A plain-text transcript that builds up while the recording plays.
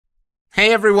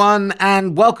Hey everyone,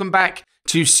 and welcome back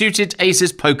to Suited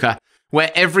Aces Poker, where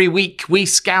every week we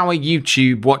scour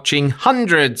YouTube watching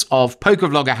hundreds of poker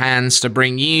vlogger hands to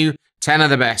bring you 10 of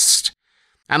the best.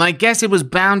 And I guess it was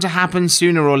bound to happen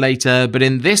sooner or later, but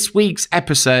in this week's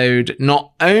episode,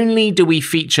 not only do we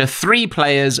feature 3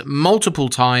 players multiple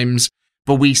times,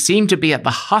 but we seem to be at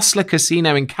the Hustler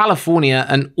Casino in California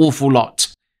an awful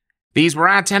lot. These were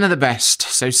our 10 of the best,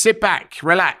 so sit back,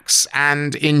 relax,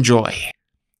 and enjoy.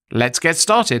 Let's get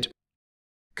started.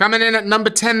 Coming in at number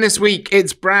 10 this week,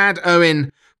 it's Brad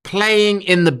Owen, playing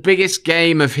in the biggest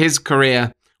game of his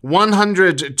career,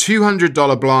 $100,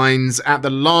 $200 blinds at the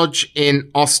Lodge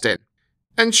in Austin.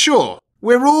 And sure,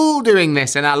 we're all doing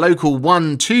this in our local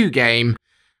 1-2 game,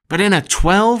 but in a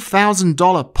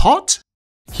 $12,000 pot?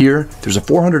 Here, there's a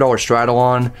 $400 straddle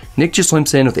on. Nick just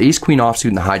limps in with ace-queen offsuit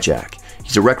in the hijack.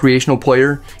 He's a recreational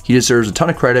player. He deserves a ton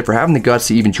of credit for having the guts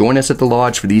to even join us at the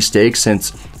Lodge for these stakes,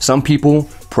 since some people,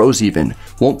 pros even,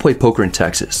 won't play poker in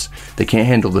Texas. They can't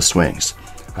handle the swings.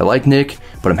 I like Nick,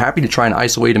 but I'm happy to try and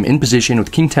isolate him in position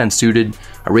with King 10 suited.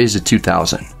 I raised to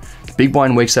 2,000. The big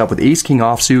blind wakes up with ace-king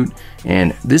offsuit,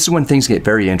 and this is when things get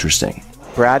very interesting.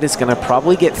 Brad is going to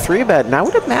probably get 3-bet, and I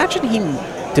would imagine he,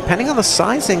 depending on the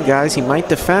sizing, guys, he might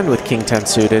defend with King 10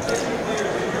 suited.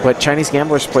 But Chinese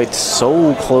gamblers played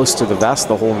so close to the vest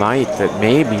the whole night that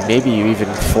maybe you even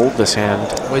fold this hand.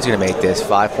 What is he going to make this,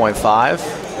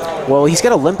 5.5? Well, he's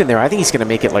got a limp in there. I think he's going to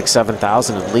make it like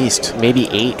 7,000 at least. Maybe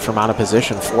 8 from out of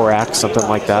position, 4x, something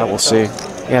like that. We'll see.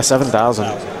 Yeah, 7,000.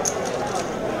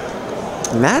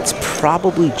 And that's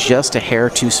probably just a hair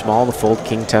too small to fold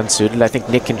King 10 suited. I think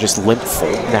Nick can just limp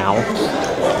fold now.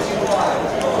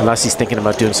 Unless he's thinking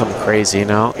about doing something crazy.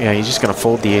 No, yeah, he's just going to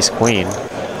fold the ace-queen.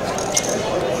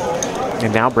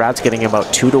 And now Brad's getting about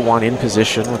 2-to-1 in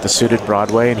position with the suited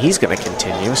Broadway, and he's going to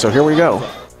continue. So here we go.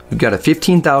 We've got a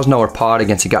 $15,000 pot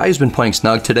against a guy who's been playing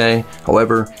snug today.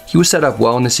 However, he was set up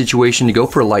well in this situation to go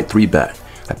for a light 3-bet.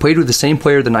 I played with the same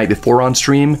player the night before on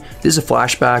stream. This is a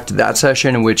flashback to that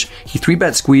session in which he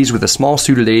 3-bet squeezed with a small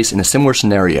suited ace in a similar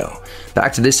scenario.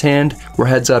 Back to this hand, we're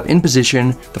heads up in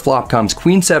position. The flop comes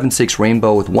Queen 7-6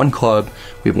 rainbow with 1 club.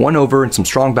 We have 1 over and some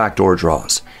strong backdoor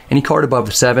draws. Any card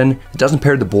above 7 that doesn't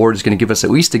pair the board is going to give us at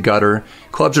least a gutter.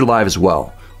 Clubs are live as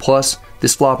well. Plus,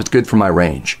 this flop is good for my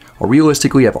range. I'll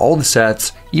realistically have all the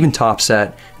sets, even top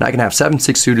set, and I can have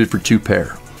 7-6 suited for 2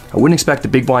 pair. I wouldn't expect the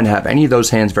big blind to have any of those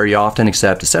hands very often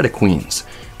except a set of queens.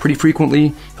 Pretty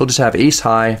frequently, he'll just have ace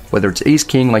high, whether it's ace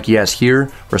king like he has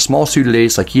here, or a small suited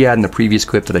ace like he had in the previous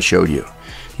clip that I showed you.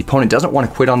 The opponent doesn't want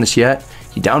to quit on this yet.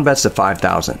 He down bets to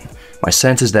 5,000. My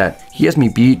sense is that he has me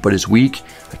beat but is weak.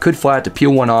 I could flat to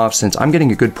peel one off since I'm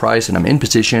getting a good price and I'm in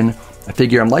position. I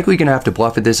figure I'm likely going to have to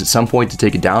bluff at this at some point to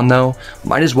take it down though.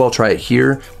 Might as well try it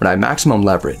here when I have maximum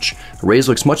leverage. The raise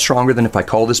looks much stronger than if I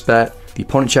call this bet. The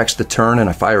opponent checks the turn and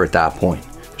I fire at that point.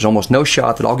 There's almost no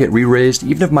shot that I'll get re-raised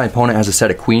even if my opponent has a set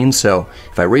of queens, so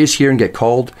if I raise here and get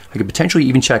called, I could potentially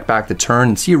even check back the turn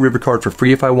and see a river card for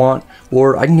free if I want,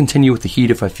 or I can continue with the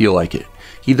heat if I feel like it.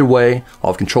 Either way,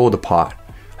 I'll have control of the pot.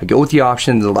 I go with the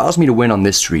option that allows me to win on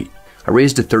this street. I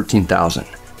raised to 13,000.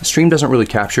 The stream doesn't really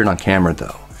capture it on camera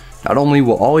though. Not only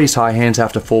will all ace high hands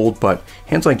have to fold, but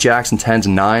hands like jacks and 10s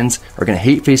and 9s are going to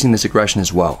hate facing this aggression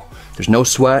as well. There's no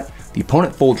sweat, the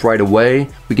opponent folds right away,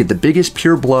 we get the biggest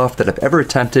pure bluff that I've ever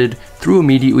attempted, threw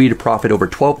immediately to profit over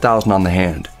 12,000 on the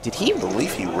hand. Did he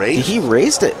believe he raised? He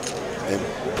raised it.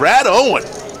 And Brad Owen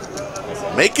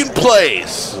making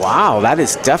plays. Wow, that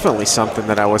is definitely something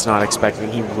that I was not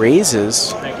expecting. He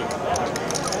raises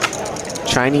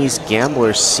Chinese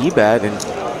gambler c-bet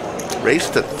and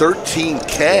raised to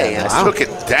 13K and wow. Took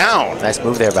it down. Nice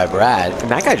move there by Brad.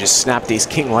 And that guy just snapped ace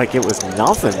king like it was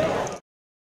nothing.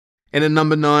 In at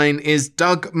number 9 is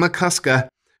Doug McCusker,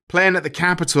 playing at the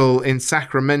Capitol in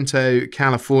Sacramento,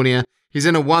 California. He's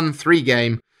in a 1-3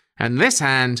 game, and this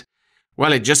hand,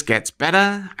 well, it just gets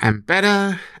better and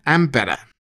better and better.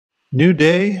 New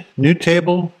day, new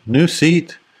table, new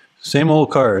seat, same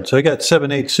old cards. I got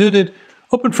 7-8 suited,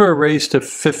 open for a raise to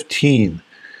 15.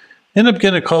 End up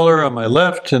getting a caller on my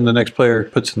left, and the next player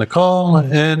puts in the call,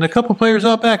 and a couple players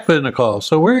out back put in a call.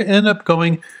 So we end up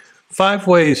going 5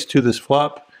 ways to this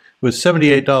flop with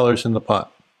 $78 in the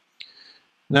pot.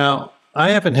 Now,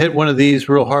 I haven't hit one of these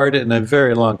real hard in a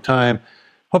very long time,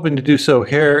 hoping to do so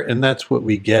here, and that's what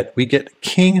we get. We get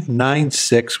King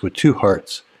 9-6 with 2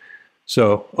 hearts.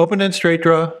 So open-end straight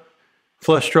draw,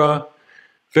 flush draw,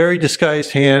 very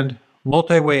disguised hand,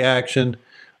 multi-way action.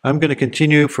 I'm going to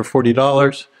continue for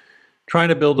 $40, trying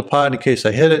to build a pot in case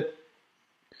I hit it.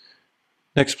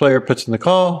 Next player puts in the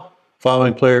call,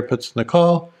 following player puts in the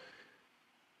call.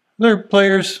 Other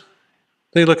players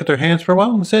They look at their hands for a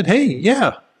while and said, hey,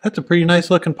 yeah, that's a pretty nice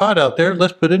looking pot out there.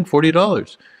 Let's put in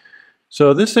 $40.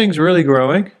 So this thing's really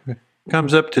growing. It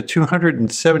comes up to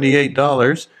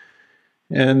 $278.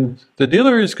 And the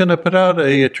dealer is going to put out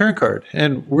a turn card.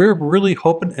 And we're really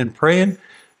hoping and praying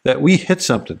that we hit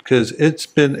something, because it's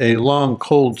been a long,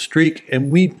 cold streak, and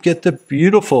we get the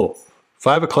beautiful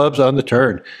 5 of clubs on the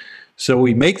turn. So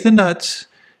we make the nuts,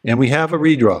 and we have a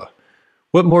redraw.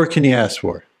 What more can you ask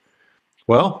for?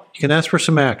 Well, you can ask for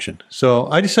some action. So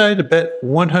I decided to bet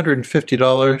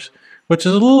 $150, which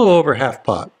is a little over half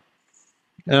pot.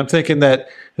 And I'm thinking that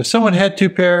if someone had 2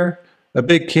 pair, a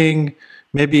big king,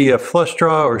 maybe a flush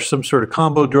draw or some sort of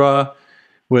combo draw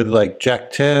with like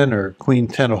Jack 10 or Queen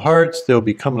 10 of hearts, they'll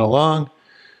be coming along.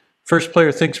 First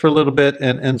player thinks for a little bit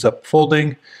and ends up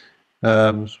folding.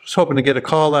 Was hoping to get a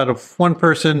call out of one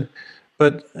person,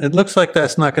 but it looks like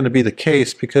that's not going to be the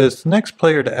case, because the next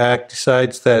player to act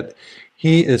decides that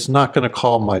he is not going to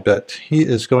call my bet. He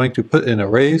is going to put in a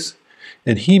raise,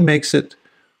 and he makes it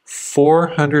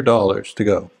 $400 to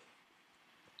go.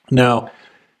 Now,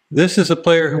 this is a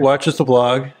player who watches the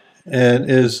vlog and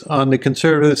is on the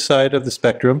conservative side of the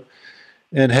spectrum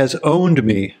and has owned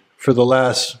me for the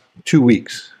last 2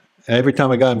 weeks. Every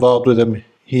time I got involved with him,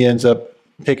 he ends up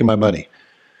taking my money.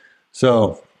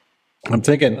 So I'm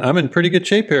thinking I'm in pretty good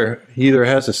shape here. He either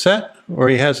has a set or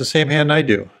he has the same hand I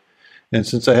do. And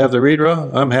since I have the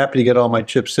redraw, I'm happy to get all my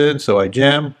chips in, so I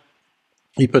jam.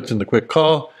 He puts in the quick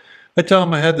call. I tell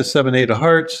him I had the 7-8 of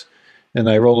hearts, and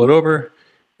I roll it over.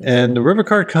 And the river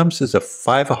card comes as a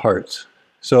 5 of hearts.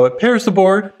 So it pairs the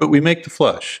board, but we make the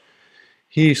flush.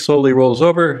 He slowly rolls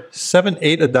over,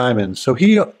 7-8 of diamonds. So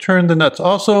he turned the nuts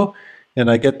also, and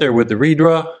I get there with the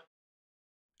redraw.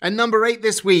 And number 8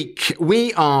 this week,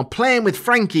 we are playing with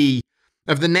Frankie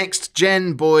of the Next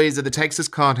Gen Boys of the Texas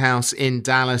Card House in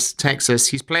Dallas, Texas.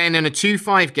 He's playing in a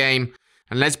 2-5 game,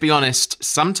 and let's be honest,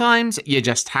 sometimes you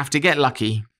just have to get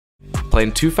lucky.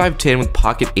 Playing 2-5-10 with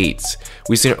pocket 8s.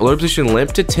 We see an early position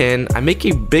limp to 10. I make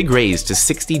a big raise to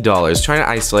 $60, trying to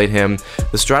isolate him.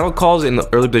 The straddle calls and the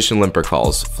early position limper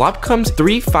calls. Flop comes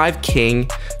 3-5 king,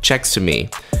 checks to me.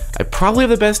 I probably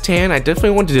have the best hand. I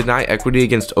definitely want to deny equity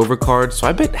against overcards, so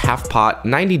I bet half pot,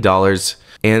 $90.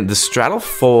 And the straddle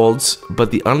folds,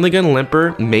 but the under the gun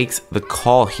limper makes the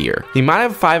call here. He might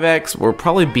have 5x or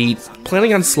probably beat,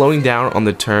 planning on slowing down on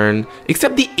the turn,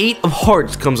 except the 8 of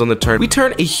hearts comes on the turn. We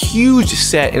turn a huge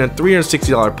set in a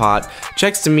 $360 pot.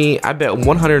 Checks to me, I bet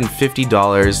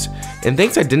 $150. And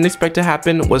things I didn't expect to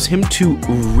happen was him to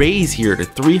raise here to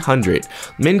 300.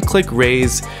 Min click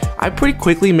raise. I pretty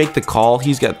quickly make the call.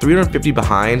 He's got 350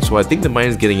 behind, so I think the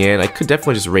money's getting in. I could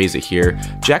definitely just raise it here.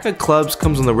 Jack of clubs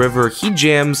comes on the river. He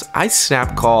jams. I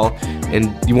snap call,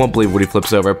 and you won't believe what he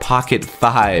flips over. Pocket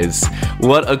 5s.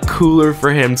 What a cooler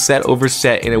for him. Set over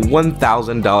set in a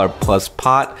 $1,000 plus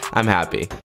pot. I'm happy.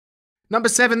 Number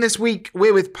 7 this week,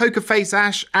 we're with Pokerface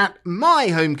Ash at my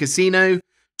home casino,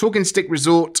 Talking Stick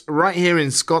Resort, right here in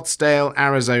Scottsdale,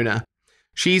 Arizona.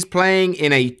 She's playing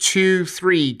in a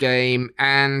 2-3 game,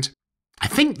 and I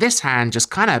think this hand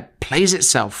just kind of plays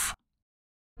itself.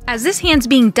 As this hand's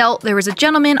being dealt, there was a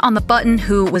gentleman on the button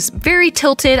who was very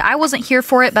tilted. I wasn't here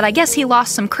for it, but I guess he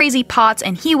lost some crazy pots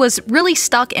and he was really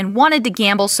stuck and wanted to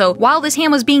gamble. So while this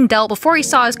hand was being dealt, before he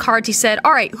saw his cards, he said,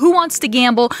 all right, who wants to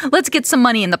gamble? Let's get some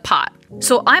money in the pot.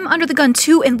 So I'm under the gun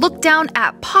too and look down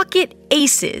at pocket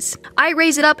aces. I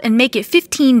raise it up and make it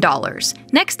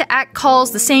 $15. Next to act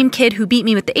calls the same kid who beat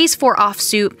me with the ace 4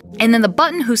 offsuit, and then the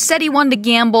button who said he wanted to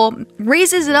gamble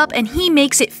raises it up and he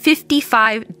makes it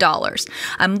 $55.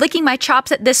 I'm licking my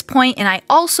chops at this point, and I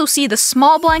also see the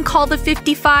small blind call the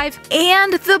 55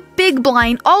 and the big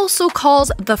blind also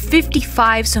calls the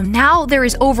 55. So now there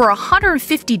is over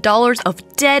 $150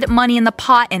 of dead money in the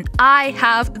pot and I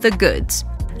have the goods.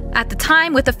 At the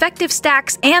time, with effective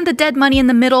stacks and the dead money in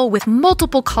the middle with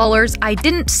multiple callers, I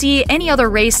didn't see any other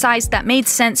raise size that made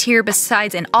sense here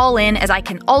besides an all-in, as I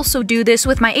can also do this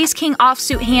with my ace-king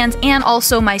offsuit hands and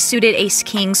also my suited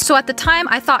ace-kings. So at the time,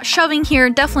 I thought shoving here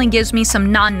definitely gives me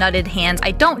some non-nutted hands.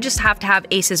 I don't just have to have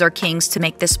aces or kings to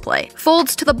make this play.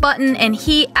 Folds to the button and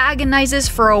he agonizes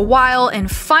for a while and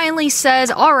finally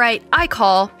says, all right, I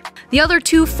call. The other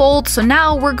 2 fold, so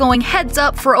now we're going heads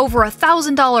up for over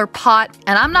 $1,000 pot,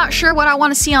 and I'm not sure what I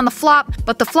want to see on the flop,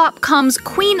 but the flop comes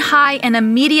queen high, and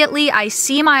immediately I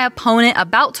see my opponent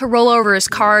about to roll over his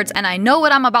cards, and I know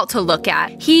what I'm about to look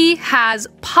at. He has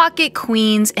pocket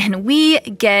queens, and we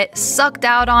get sucked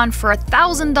out on for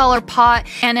 $1,000 pot,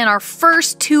 and in our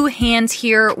first 2 hands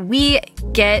here, we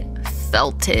get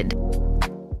felted.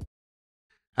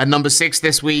 At number 6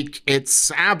 this week, it's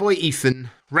our boy Ethan,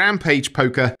 Rampage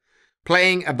Poker,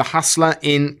 playing at the Hustler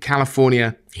in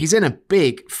California. He's in a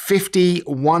big $50,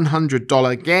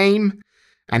 $100 game,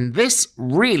 and this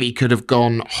really could have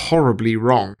gone horribly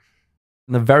wrong.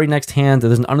 In the very next hand,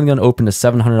 there's an undergun open to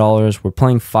 $700. We're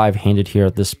playing 5-handed here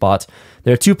at this spot.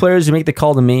 There are 2 players who make the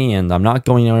call to me, and I'm not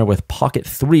going anywhere with pocket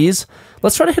 3s.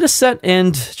 Let's try to hit a set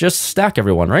and just stack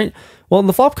everyone, right? Well,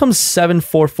 the flop comes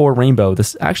 7-4-4 rainbow.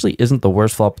 This actually isn't the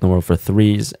worst flop in the world for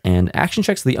 3s, and action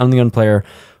checks the undergun player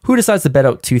who decides to bet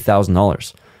out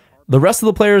 $2,000. The rest of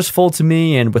the players fold to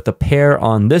me, and with a pair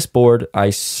on this board, I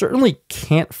certainly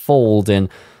can't fold, and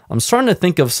I'm starting to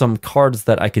think of some cards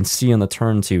that I can see on the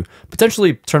turn to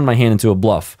potentially turn my hand into a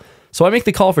bluff. So I make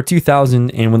the call for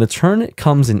 2,000, and when the turn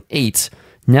comes in 8,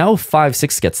 now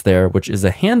 5-6 gets there, which is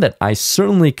a hand that I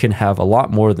certainly can have a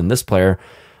lot more than this player.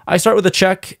 I start with a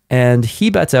check, and he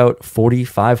bets out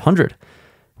 4,500.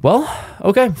 Well,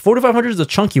 okay, 4,500 is a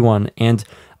chunky one, and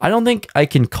I don't think I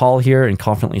can call here and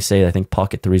confidently say I think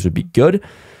pocket 3s would be good.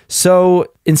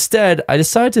 So instead, I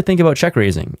decided to think about check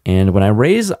raising, and when I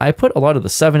raise, I put a lot of the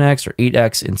 7x or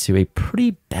 8x into a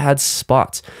pretty bad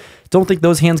spot. Don't think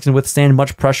those hands can withstand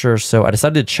much pressure, so I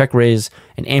decided to check raise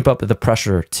and amp up the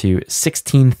pressure to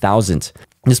 16,000.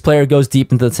 This player goes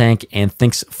deep into the tank and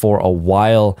thinks for a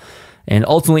while, and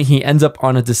ultimately he ends up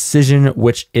on a decision,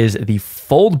 which is the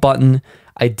fold button.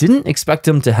 I didn't expect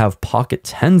him to have pocket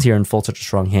 10s here and fold such a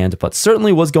strong hand, but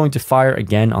certainly was going to fire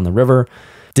again on the river.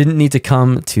 Didn't need to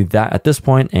come to that at this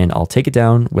point, and I'll take it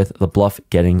down with the bluff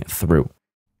getting through.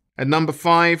 At number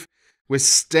 5, we're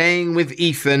staying with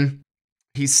Ethan.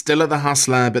 He's still at the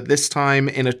Hustler, but this time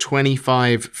in a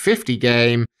 25-50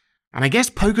 game. And I guess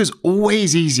poker's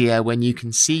always easier when you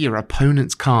can see your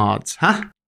opponent's cards, huh?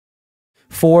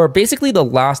 For basically the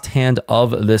last hand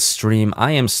of this stream,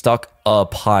 I am stuck a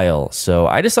pile. So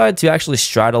I decided to actually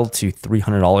straddle to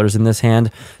 $300 in this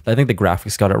hand. I think the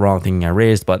graphics got it wrong thinking I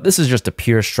raised, but this is just a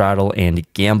pure straddle and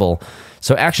gamble.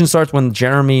 So action starts when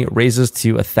Jeremy raises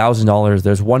to $1,000.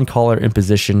 There's one caller in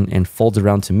position and folds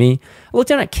around to me. I look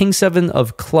down at King 7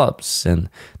 of clubs, and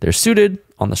they're suited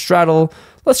on the straddle.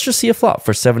 Let's just see a flop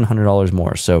for $700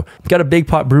 more. So I've got a big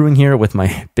pot brewing here with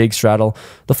my big straddle.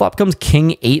 The flop comes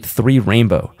King 8-3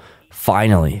 rainbow.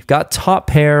 Finally, got top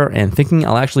pair and thinking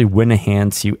I'll actually win a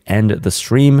hand to end the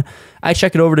stream. I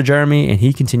check it over to Jeremy and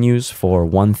he continues for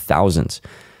 1,000.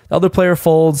 The other player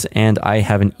folds and I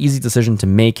have an easy decision to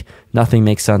make. Nothing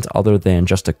makes sense other than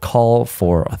just a call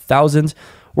for 1,000.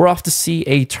 We're off to see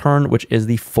a turn, which is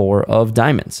the 4 of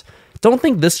diamonds. Don't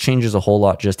think this changes a whole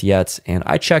lot just yet, and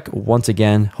I check once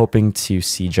again, hoping to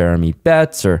see Jeremy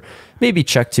bet, or maybe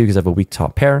check too because I have a weak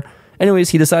top pair.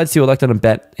 Anyways, he decides to elect on a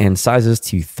bet and sizes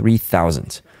to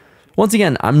 3,000. Once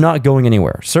again, I'm not going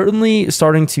anywhere. Certainly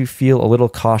starting to feel a little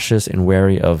cautious and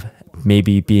wary of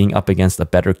maybe being up against a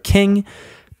better king,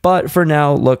 but for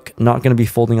now, look, not going to be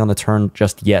folding on the turn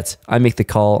just yet. I make the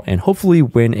call and hopefully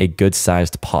win a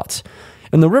good-sized pot.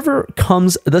 In the river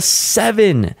comes the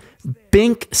 7.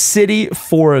 Bink City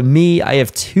for me. I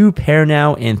have 2 pair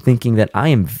now and thinking that I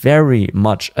am very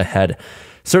much ahead.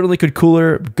 Certainly could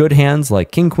cooler good hands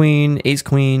like King Queen, Ace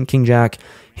Queen, King Jack,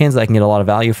 hands that I can get a lot of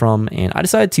value from, and I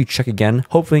decided to check again,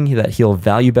 hoping that he'll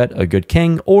value bet a good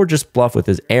king or just bluff with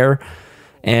his air.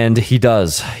 And he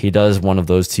does. He does one of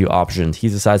those 2 options. He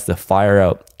decides to fire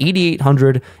out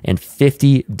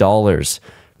 $8,850.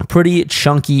 Pretty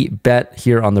chunky bet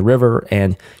here on the river,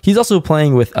 and he's also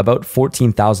playing with about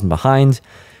 14,000 behind.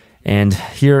 And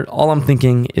here, all I'm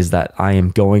thinking is that I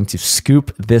am going to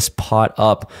scoop this pot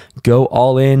up, go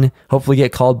all in, hopefully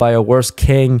get called by a worse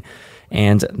king,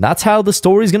 and that's how the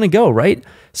story's gonna go, right?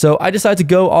 So I decide to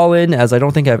go all in as I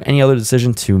don't think I have any other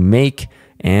decision to make,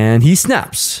 and he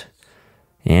snaps.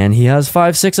 And he has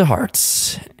 5-6 of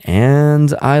hearts,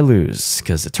 and I lose,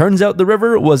 because it turns out the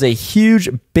river was a huge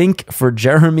bink for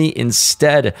Jeremy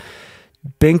instead.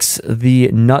 Binks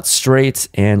the nut straight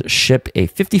and ship a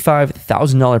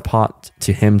 $55,000 pot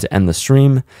to him to end the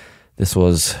stream. This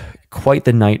was quite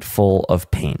the night full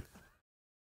of pain.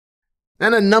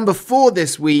 And at number 4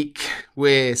 this week,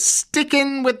 we're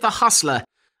sticking with the Hustler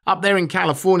up there in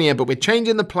California, but we're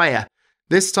changing the player.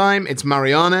 This time it's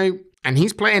Mariano, and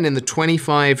he's playing in the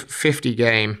 25-50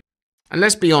 game. And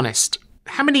let's be honest,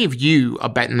 how many of you are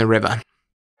betting the river?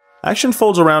 Action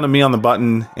folds around to me on the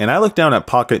button, and I look down at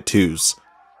pocket 2s.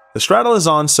 The straddle is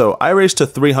on, so I raise to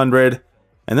 300,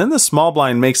 and then the small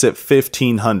blind makes it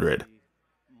 1,500.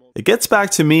 It gets back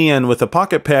to me, and with a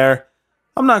pocket pair,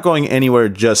 I'm not going anywhere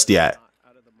just yet.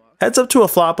 Heads up to a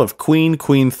flop of Queen,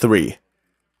 Queen 3.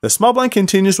 The small blind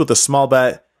continues with a small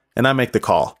bet, and I make the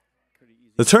call.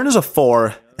 The turn is a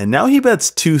 4, and now he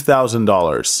bets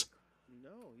 $2,000.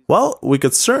 Well, we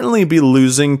could certainly be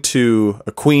losing to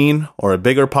a queen or a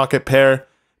bigger pocket pair,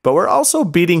 but we're also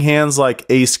beating hands like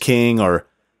ace-king or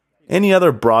any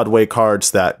other Broadway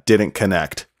cards that didn't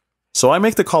connect. So I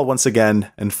make the call once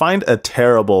again and find a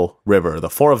terrible river, the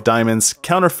 4 of diamonds,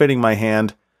 counterfeiting my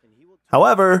hand.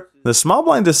 However, the small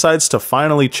blind decides to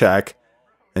finally check,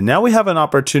 and now we have an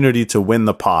opportunity to win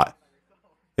the pot.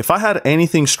 If I had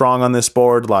anything strong on this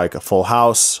board, like a full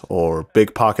house or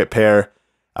big pocket pair,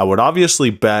 I would obviously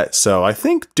bet, so I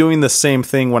think doing the same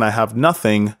thing when I have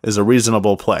nothing is a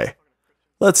reasonable play.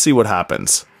 Let's see what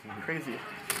happens. Crazy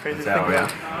thing,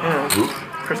 yeah.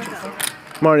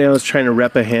 Mariano's trying to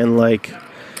rep a hand like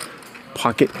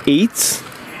pocket 8s.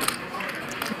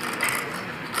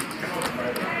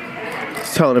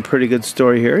 He's telling a pretty good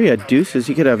story here. He had deuces,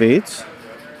 he could have 8s.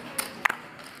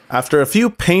 After a few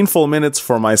painful minutes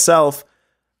for myself,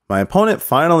 my opponent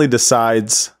finally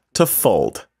decides to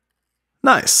fold.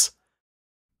 Nice.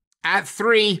 At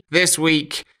 3 this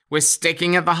week, we're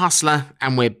sticking at the Hustler,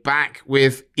 and we're back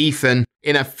with Ethan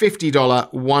in a $50,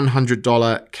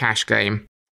 $100 cash game.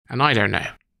 And I don't know.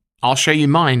 I'll show you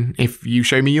mine if you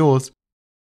show me yours.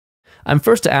 I'm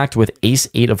first to act with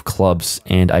ace-8 of clubs,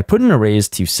 and I put in a raise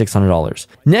to $600.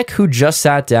 Nick, who just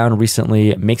sat down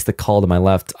recently, makes the call to my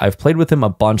left. I've played with him a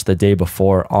bunch the day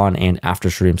before on and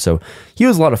after stream, so he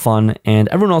was a lot of fun, and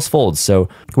everyone else folds. So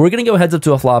we're going to go heads up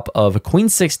to a flop of queen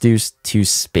 6 deuce 2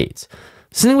 spades.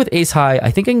 Sitting with ace high,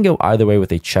 I think I can go either way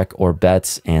with a check or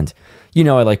bet, and you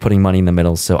know I like putting money in the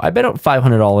middle, so I bet out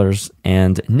 $500,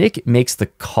 and Nick makes the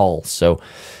call. So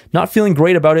not feeling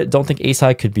great about it, don't think ace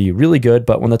high could be really good,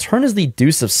 but when the turn is the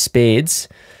deuce of spades,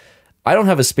 I don't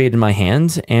have a spade in my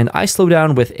hand, and I slow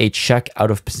down with a check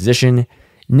out of position.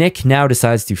 Nick now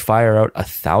decides to fire out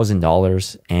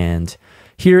 $1,000, and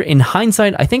here, in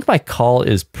hindsight, I think my call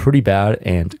is pretty bad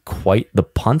and quite the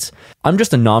punt. I'm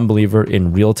just a non-believer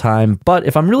in real time, but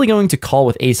if I'm really going to call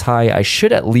with ace high, I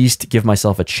should at least give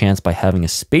myself a chance by having a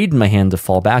spade in my hand to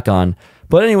fall back on.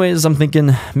 But anyways, I'm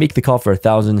thinking, make the call for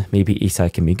 1,000. Maybe ace high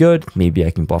can be good. Maybe I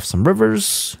can bluff some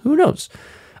rivers. Who knows?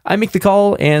 I make the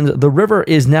call, and the river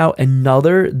is now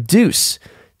another deuce.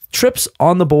 Trips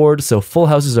on the board, so full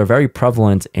houses are very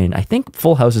prevalent, and I think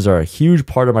full houses are a huge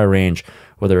part of my range,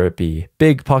 whether it be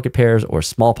big pocket pairs or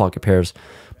small pocket pairs.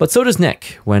 But so does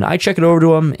Nick, when I check it over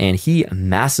to him, and he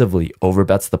massively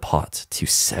overbets the pot to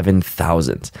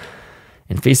 7,000.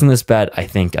 And facing this bet, I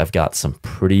think I've got some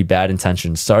pretty bad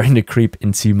intentions starting to creep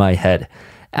into my head.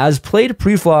 As played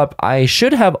pre-flop, I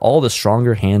should have all the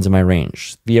stronger hands in my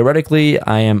range. Theoretically,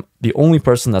 I am the only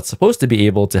person that's supposed to be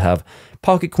able to have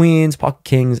pocket queens, pocket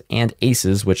kings, and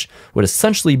aces, which would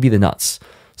essentially be the nuts.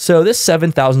 So this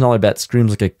 $7,000 bet screams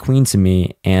like a queen to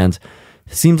me, and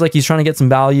it seems like he's trying to get some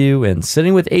value, and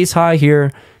sitting with ace high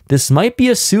here, this might be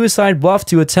a suicide bluff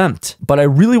to attempt. But I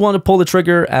really want to pull the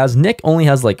trigger, as Nick only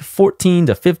has like 14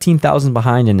 to 15,000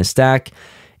 behind in his stack.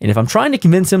 And if I'm trying to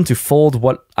convince him to fold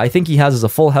what I think he has as a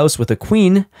full house with a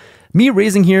queen, me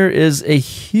raising here is a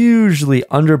hugely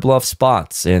underbluff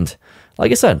spot, and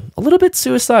like I said, a little bit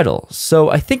suicidal. So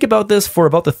I think about this for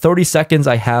about the 30 seconds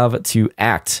I have to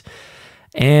act,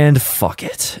 and fuck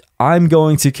it. I'm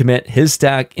going to commit his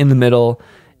stack in the middle,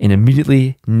 and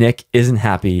immediately Nick isn't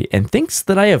happy and thinks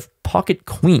that I have pocket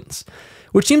queens,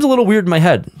 which seems a little weird in my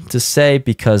head to say,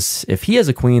 because if he has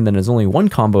a queen, then there's only one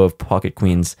combo of pocket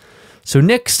queens. So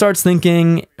Nick starts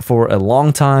thinking for a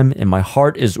long time, and my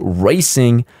heart is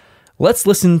racing. Let's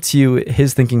listen to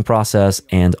his thinking process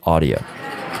and audio.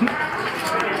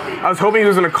 I was hoping he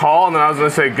was going to call, and then I was going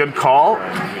to say good call,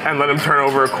 and let him turn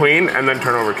over a queen, and then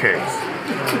turn over kings.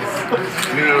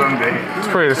 It's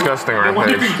pretty disgusting,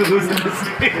 Rampage.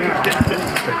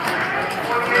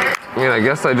 I mean, I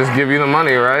guess I just give you the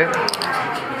money, right?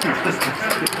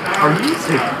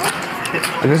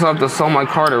 I guess I'll have to sell my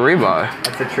car to rebuy.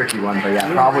 That's a tricky one, but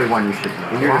yeah, probably one you should.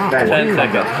 You're just 10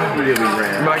 seconds. Really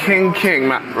rare. But king,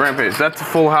 Rampage, that's a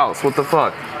full house. What the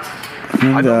fuck?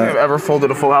 I don't think I've ever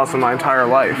folded a full house in my entire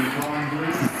life.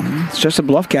 It's just a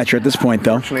bluff catcher at this point,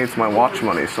 though. Actually, it's my watch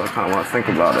money, so I kind of want to think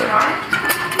about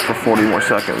it for 40 more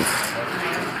seconds.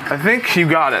 I think you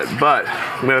got it, but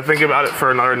I'm going to think about it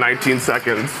for another 19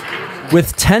 seconds.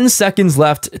 With 10 seconds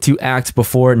left to act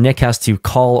before Nick has to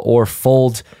call or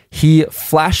fold, he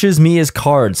flashes me his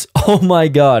cards, oh my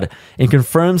god, and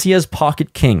confirms he has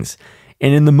pocket kings.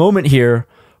 And in the moment here,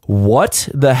 what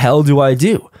the hell do I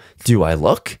do? Do I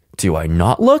look? Do I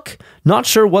not look? Not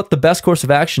sure what the best course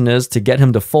of action is to get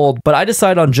him to fold, but I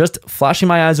decide on just flashing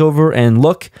my eyes over and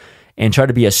look and try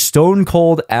to be as stone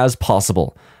cold as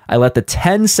possible. I let the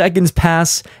 10 seconds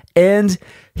pass, and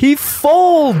he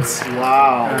folds.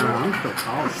 Wow.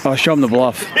 Oh, show him the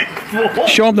bluff.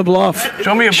 Show him the bluff.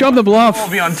 Show him the bluff.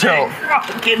 I'll be on tilt.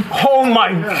 Oh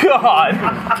my God.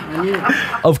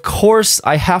 Of course,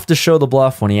 I have to show the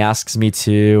bluff when he asks me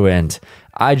to, and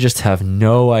I just have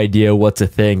no idea what to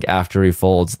think after he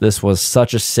folds. This was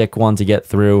such a sick one to get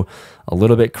through. A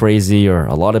little bit crazy, or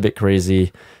a lot of bit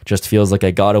crazy. Just feels like I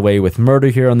got away with murder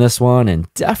here on this one,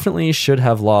 and definitely should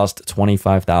have lost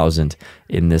 25,000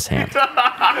 in this hand. They're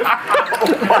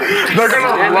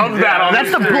gonna love that.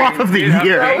 That's the bluff of the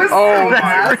year.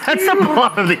 That's the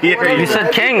bluff of the year. You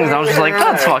said kings. I was just like,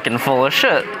 that's fucking full of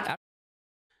shit.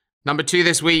 Number 2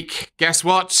 this week. Guess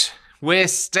what? We're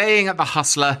staying at the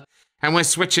Hustler, and we're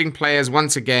switching players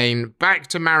once again back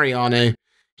to Mariano.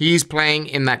 He's playing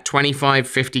in that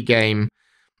 25-50 game.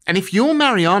 And if you're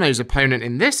Mariano's opponent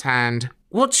in this hand,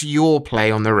 what's your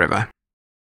play on the river?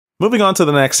 Moving on to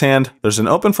the next hand, there's an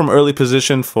open from early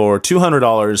position for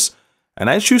 $200, and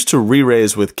I choose to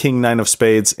re-raise with King 9 of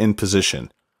spades in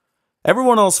position.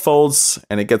 Everyone else folds,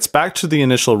 and it gets back to the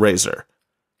initial raiser.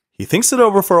 He thinks it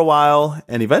over for a while,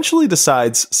 and eventually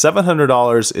decides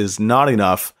 $700 is not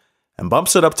enough, and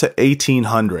bumps it up to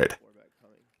 $1,800.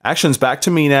 Action's back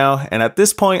to me now, and at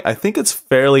this point, I think it's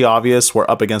fairly obvious we're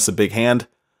up against a big hand.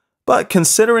 But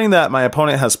considering that my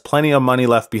opponent has plenty of money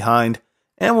left behind,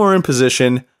 and we're in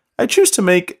position, I choose to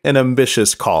make an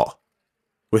ambitious call.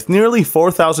 With nearly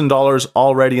 $4,000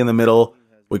 already in the middle,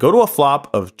 we go to a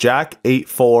flop of Jack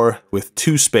 8-4 with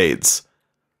 2 spades.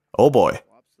 Oh boy.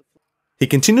 He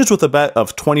continues with a bet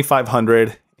of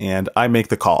 $2,500, and I make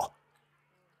the call.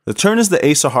 The turn is the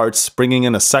ace of hearts, bringing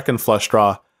in a second flush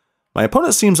draw. My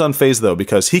opponent seems unfazed though,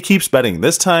 because he keeps betting,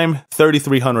 this time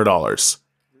 $3,300.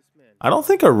 I don't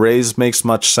think a raise makes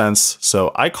much sense,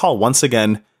 so I call once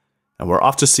again, and we're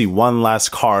off to see one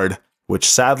last card, which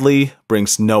sadly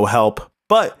brings no help,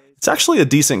 but it's actually a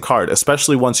decent card,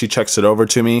 especially once he checks it over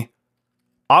to me.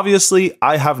 Obviously,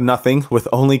 I have nothing with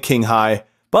only King High,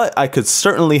 but I could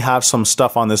certainly have some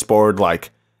stuff on this board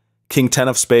like King 10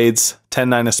 of spades,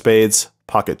 10-9 of spades,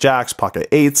 pocket jacks, pocket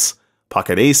eights,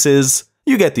 pocket aces.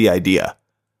 You get the idea.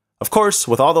 Of course,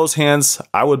 with all those hands,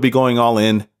 I would be going all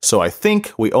in, so I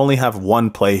think we only have one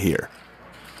play here.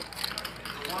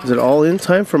 Is it all in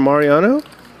time for Mariano?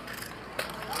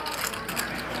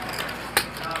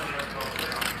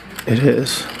 It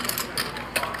is.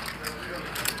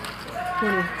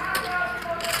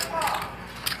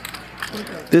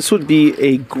 This would be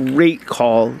a great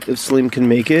call if Slim can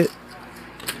make it.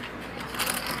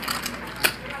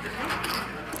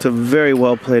 It's a very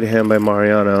well played hand by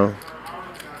Mariano.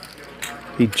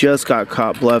 He just got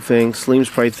caught bluffing. Slim's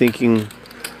probably thinking,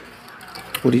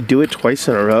 would he do it twice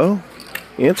in a row?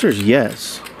 The answer is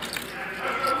yes.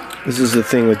 This is the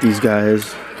thing with these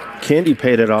guys. Candy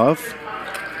paid it off.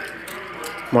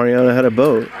 Mariano had a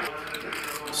boat.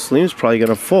 Slim's probably going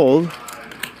to fold.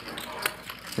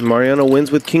 And Mariano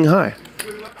wins with King High.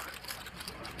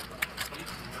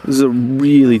 This is a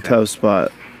really tough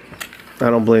spot. I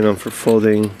don't blame him for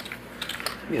folding.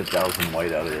 Get 1,000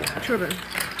 white out of here. Sure.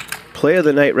 Play of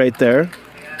the night right there.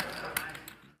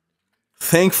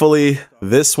 Thankfully,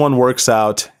 this one works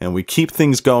out, and we keep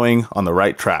things going on the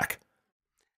right track.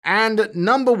 And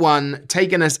number 1,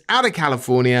 taking us out of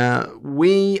California,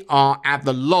 we are at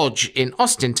the Lodge in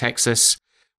Austin, Texas,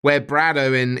 where Brad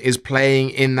Owen is playing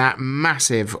in that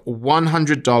massive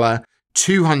 $100,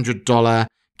 $200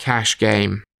 cash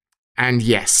game. And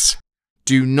yes,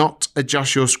 do not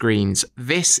adjust your screens.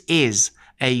 This is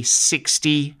a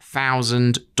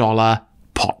 $60,000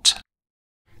 pot.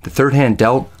 The third hand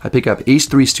dealt, I pick up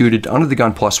ace-3 suited under the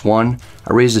gun +1.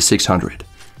 I raise to 600.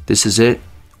 This is it.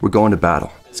 We're going to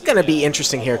battle. It's going to be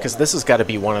interesting here because this has got to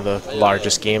be one of the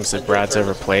largest games that Brad's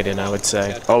ever played in, I would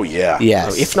say. Oh, yeah.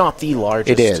 Yes. If not the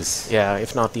largest. It is. Yeah,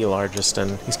 if not the largest.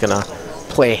 And he's going to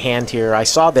play a hand here. I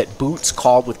saw that Boots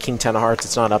called with King 10 of hearts.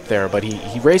 It's not up there, but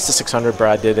he raised to 600,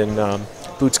 Brad did, and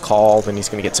Boots called, and he's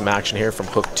going to get some action here from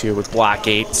Hook 2 with Black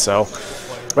 8. So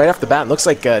right off the bat, it looks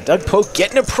like Doug Polk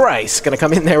getting a price. Going to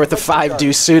come in there with the 5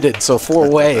 deuce suited, so 4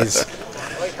 ways.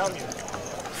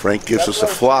 Frank gives us a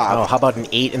flop. Oh, how about an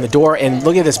 8 in the door? And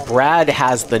look at this. Brad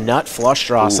has the nut flush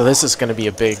draw, so this is going to be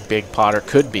a big, big pot, or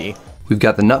could be. We've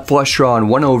got the nut flush draw on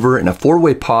 1 over and a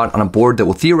 4-way pot on a board that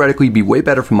will theoretically be way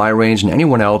better for my range than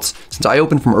anyone else since I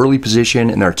opened from early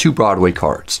position and there are 2 Broadway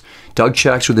cards. Doug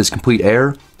checks with his complete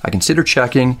air. I consider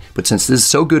checking, but since this is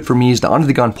so good for me as the under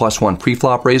the gun +1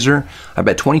 pre-flop raiser, I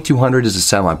bet 2,200 is a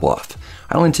semi-bluff.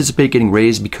 I don't anticipate getting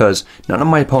raised because none of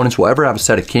my opponents will ever have a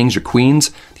set of kings or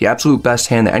queens. The absolute best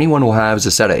hand that anyone will have is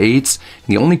a set of eights,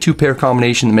 and the only two pair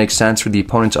combination that makes sense for the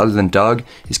opponents other than Doug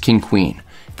is king-queen.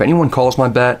 If anyone calls my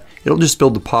bet, it'll just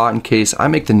build the pot in case I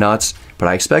make the nuts, but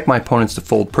I expect my opponents to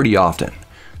fold pretty often.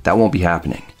 That won't be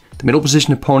happening. The middle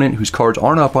position opponent, whose cards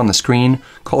aren't up on the screen,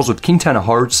 calls with king 10 of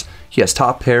hearts. He has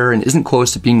top pair and isn't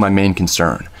close to being my main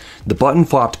concern. The button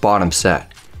flopped bottom set.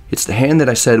 It's the hand that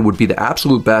I said would be the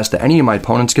absolute best that any of my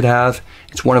opponents could have.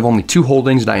 It's one of only two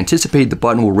holdings that I anticipate the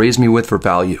button will raise me with for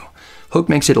value. Hook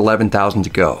makes it 11,000 to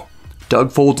go.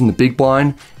 Doug folds in the big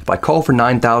blind. If I call for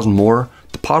 9,000 more,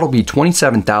 the pot will be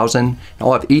 27,000 and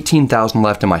I'll have 18,000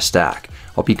 left in my stack.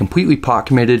 I'll be completely pot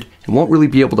committed and won't really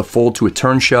be able to fold to a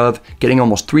turn shove, getting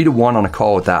almost 3-1 on a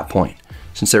call at that point.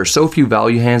 Since there are so few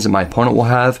value hands that my opponent will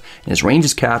have, and his range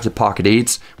is capped at pocket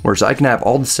eights, whereas I can have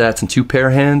all the sets and two pair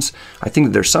hands, I think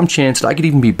that there's some chance that I could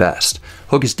even be best.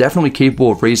 Hook is definitely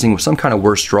capable of raising with some kind of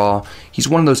worse draw. He's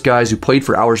one of those guys who played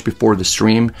for hours before the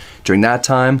stream. During that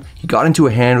time, he got into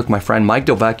a hand with my friend Mike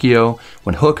Delvecchio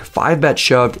when Hook 5-bet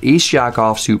shoved ace-jack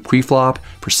offsuit preflop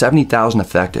for 70,000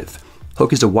 effective.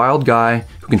 Hook is a wild guy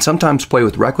who can sometimes play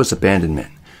with reckless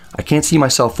abandonment. I can't see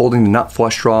myself folding the nut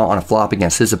flush draw on a flop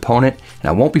against his opponent, and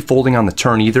I won't be folding on the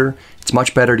turn either. It's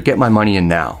much better to get my money in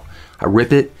now. I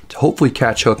rip it to hopefully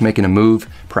catch Hook making a move.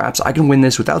 Perhaps I can win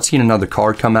this without seeing another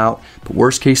card come out, but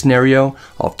worst case scenario,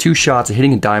 I'll have two shots at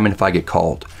hitting a diamond if I get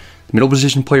called. The middle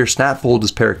position player snap folds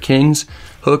his pair of kings.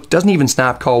 Hook doesn't even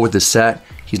snap call with his set.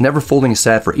 He's never folding a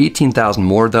set for 18,000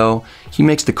 more though. He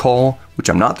makes the call, which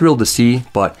I'm not thrilled to see,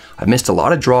 but I've missed a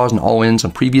lot of draws and all-ins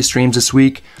on previous streams this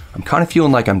week. I'm kind of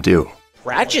feeling like I'm due.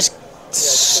 Brad just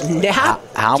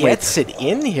gets it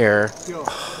in here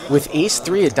with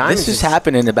ace-3 of diamonds. This has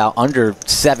happened in about under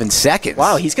 7 seconds.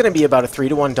 Wow, he's going to be about a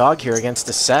 3-1 dog here against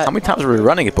the set. How many times are we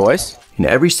running it, boys? In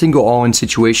every single all-in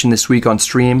situation this week on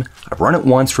stream, I've run it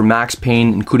once for max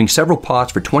pain, including several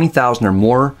pots for 20,000 or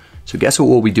more, so guess what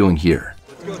we'll be doing here?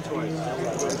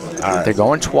 They're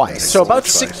going twice. So about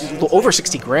over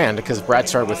 60 grand because Brad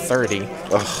started with 30,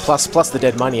 plus the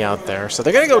dead money out there. So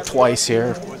they're going to go twice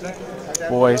here,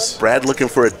 boys. Brad looking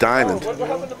for a diamond,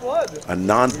 a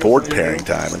non-board pairing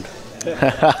diamond.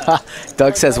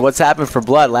 Doug says, what's happened for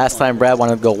blood? Last time Brad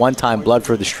wanted to go one time blood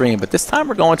for the stream, but this time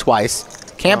we're going twice.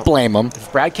 Can't blame him.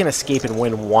 If Brad can escape and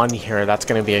win one here, that's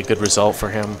going to be a good result for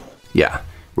him. Yeah,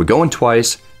 we're going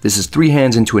twice. This is 3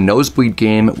 hands into a nosebleed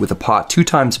game with a pot 2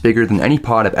 times bigger than any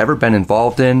pot I've ever been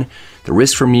involved in. The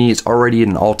risk for me is already at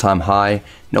an all-time high.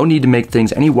 No need to make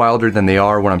things any wilder than they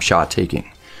are when I'm shot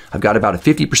taking. I've got about a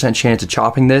 50% chance of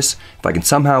chopping this. If I can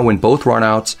somehow win both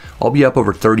runouts, I'll be up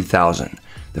over 30,000.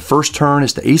 The first turn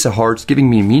is the ace of hearts,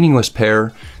 giving me a meaningless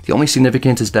pair. The only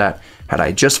significance is that had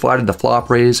I just flatted the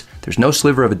flop raise, there's no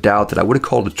sliver of a doubt that I would have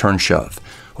called a turn shove.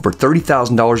 Over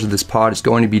 $30,000 of this pot is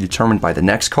going to be determined by the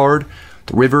next card.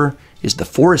 The river is the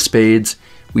 4 of spades.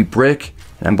 We brick,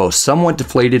 and I'm both somewhat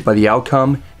deflated by the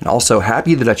outcome and also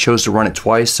happy that I chose to run it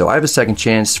twice, so I have a second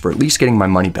chance for at least getting my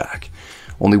money back.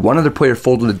 Only one other player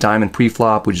folded a diamond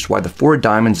pre-flop, which is why the 4 of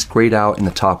diamonds is grayed out in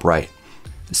the top right.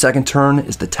 The second turn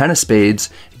is the 10 of spades.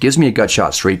 It gives me a gut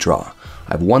shot straight draw.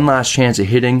 I have one last chance at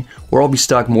hitting, or I'll be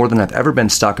stuck more than I've ever been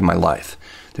stuck in my life.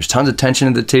 There's tons of tension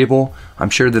at the table. I'm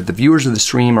sure that the viewers of the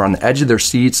stream are on the edge of their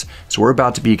seats, so we're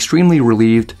about to be extremely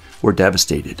relieved or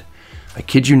devastated. I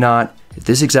kid you not, at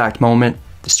this exact moment,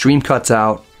 the stream cuts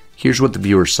out. Here's what the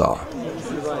viewers saw.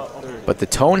 But the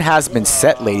tone has been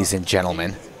set, ladies and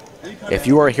gentlemen. If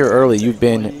you are here early, you've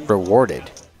been rewarded.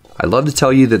 I'd love to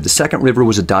tell you that the second river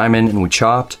was a diamond and we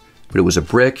chopped, but it was a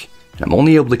brick, and I'm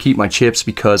only able to keep my chips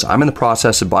because I'm in the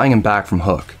process of buying him back from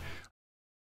Hook.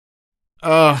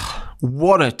 Ugh,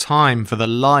 what a time for the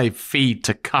live feed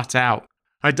to cut out.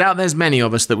 I doubt there's many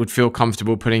of us that would feel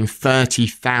comfortable putting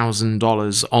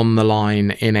 $30,000 on the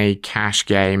line in a cash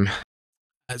game.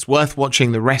 It's worth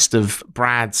watching the rest of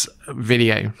Brad's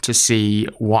video to see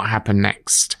what happened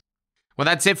next. Well,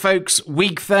 that's it, folks.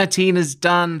 Week 13 is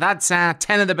done. That's our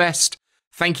 10 of the best.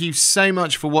 Thank you so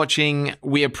much for watching.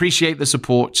 We appreciate the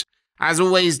support. As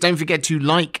always, don't forget to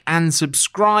like and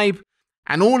subscribe.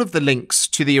 And all of the links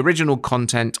to the original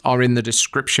content are in the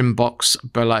description box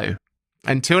below.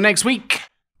 Until next week,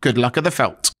 good luck at the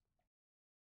felt.